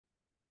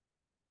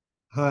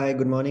Hi,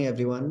 good morning,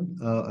 everyone.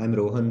 I'm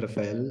Rohan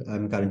Raphael.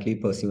 I'm currently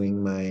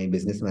pursuing my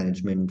business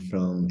management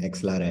from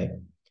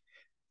XLRI.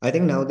 I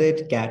think now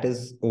that CAT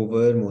is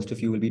over, most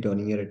of you will be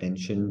turning your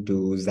attention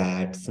to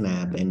XAT,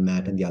 SNAP, and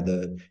MAT and the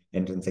other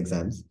entrance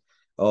exams.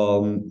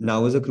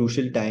 Now is a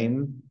crucial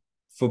time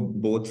for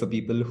both for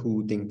people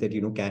who think that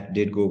CAT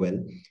did go well,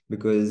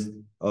 because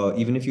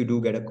even if you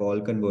do get a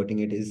call, converting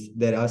it is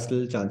there are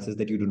still chances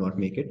that you do not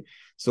make it.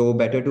 So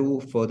better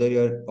to further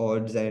your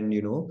odds and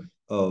do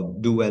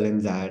well in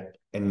XAT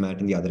and MAT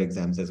and the other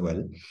exams as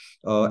well.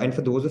 And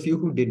for those of you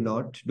who did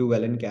not do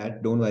well in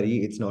CAT, don't worry,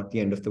 it's not the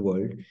end of the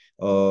world.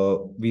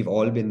 We've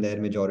all been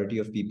there. Majority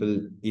of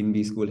people in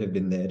B school have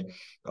been there.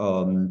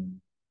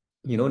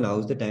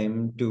 Now's the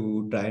time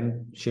to try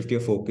and shift your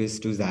focus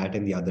to that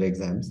and the other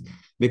exams,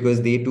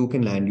 because they too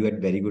can land you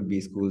at very good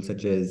B schools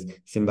such as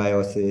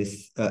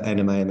Symbiosis,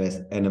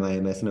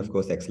 NMIMS, and of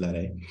course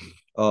XLRI.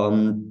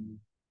 Um,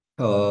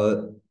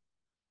 uh,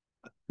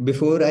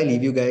 Before I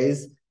leave you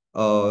guys,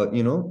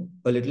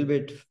 a little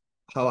bit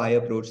how I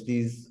approached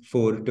these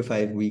 4 to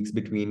 5 weeks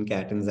between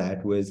CAT and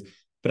XAT was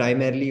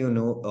primarily,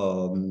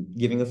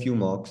 giving a few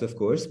mocks, of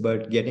course,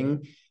 but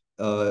getting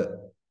uh,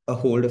 a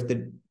hold of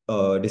the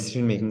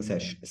decision-making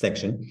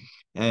section.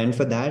 And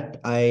for that,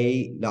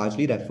 I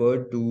largely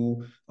referred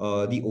to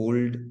the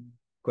old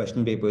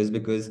question papers,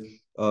 because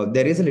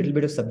there is a little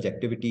bit of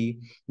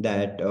subjectivity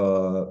that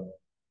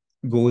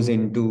goes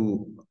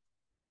into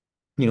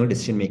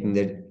decision making,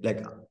 that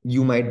like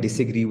you might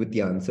disagree with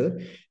the answer,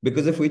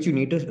 because of which you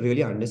need to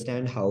really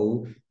understand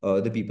how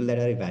the people that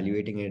are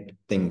evaluating it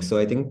think. So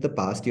I think the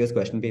past year's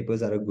question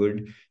papers are a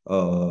good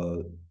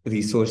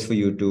resource for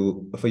you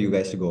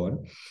guys to go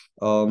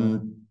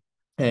on.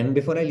 And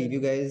before I leave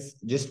you guys,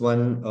 just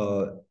one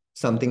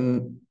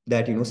something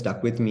that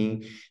stuck with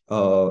me,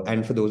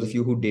 and for those of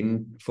you who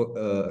didn't, for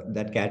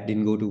that CAT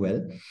didn't go too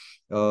well,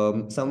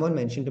 someone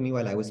mentioned to me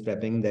while I was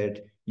prepping that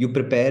you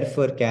prepare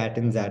for CAT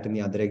and XAT and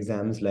the other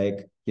exams,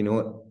 like,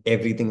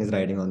 everything is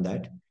riding on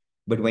that.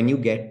 But when you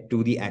get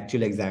to the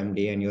actual exam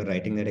day and you're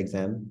writing that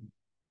exam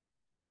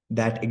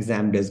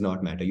does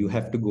not matter. You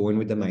have to go in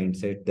with the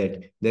mindset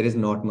that there is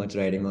not much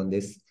riding on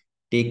this.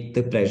 Take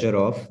the pressure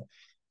off.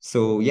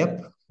 So,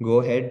 yep,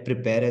 go ahead,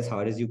 prepare as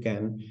hard as you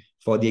can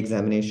for the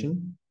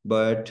examination.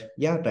 But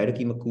yeah, try to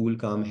keep a cool,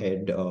 calm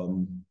head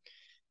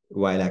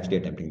while actually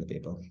attempting the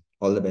paper.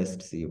 All the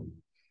best. See you.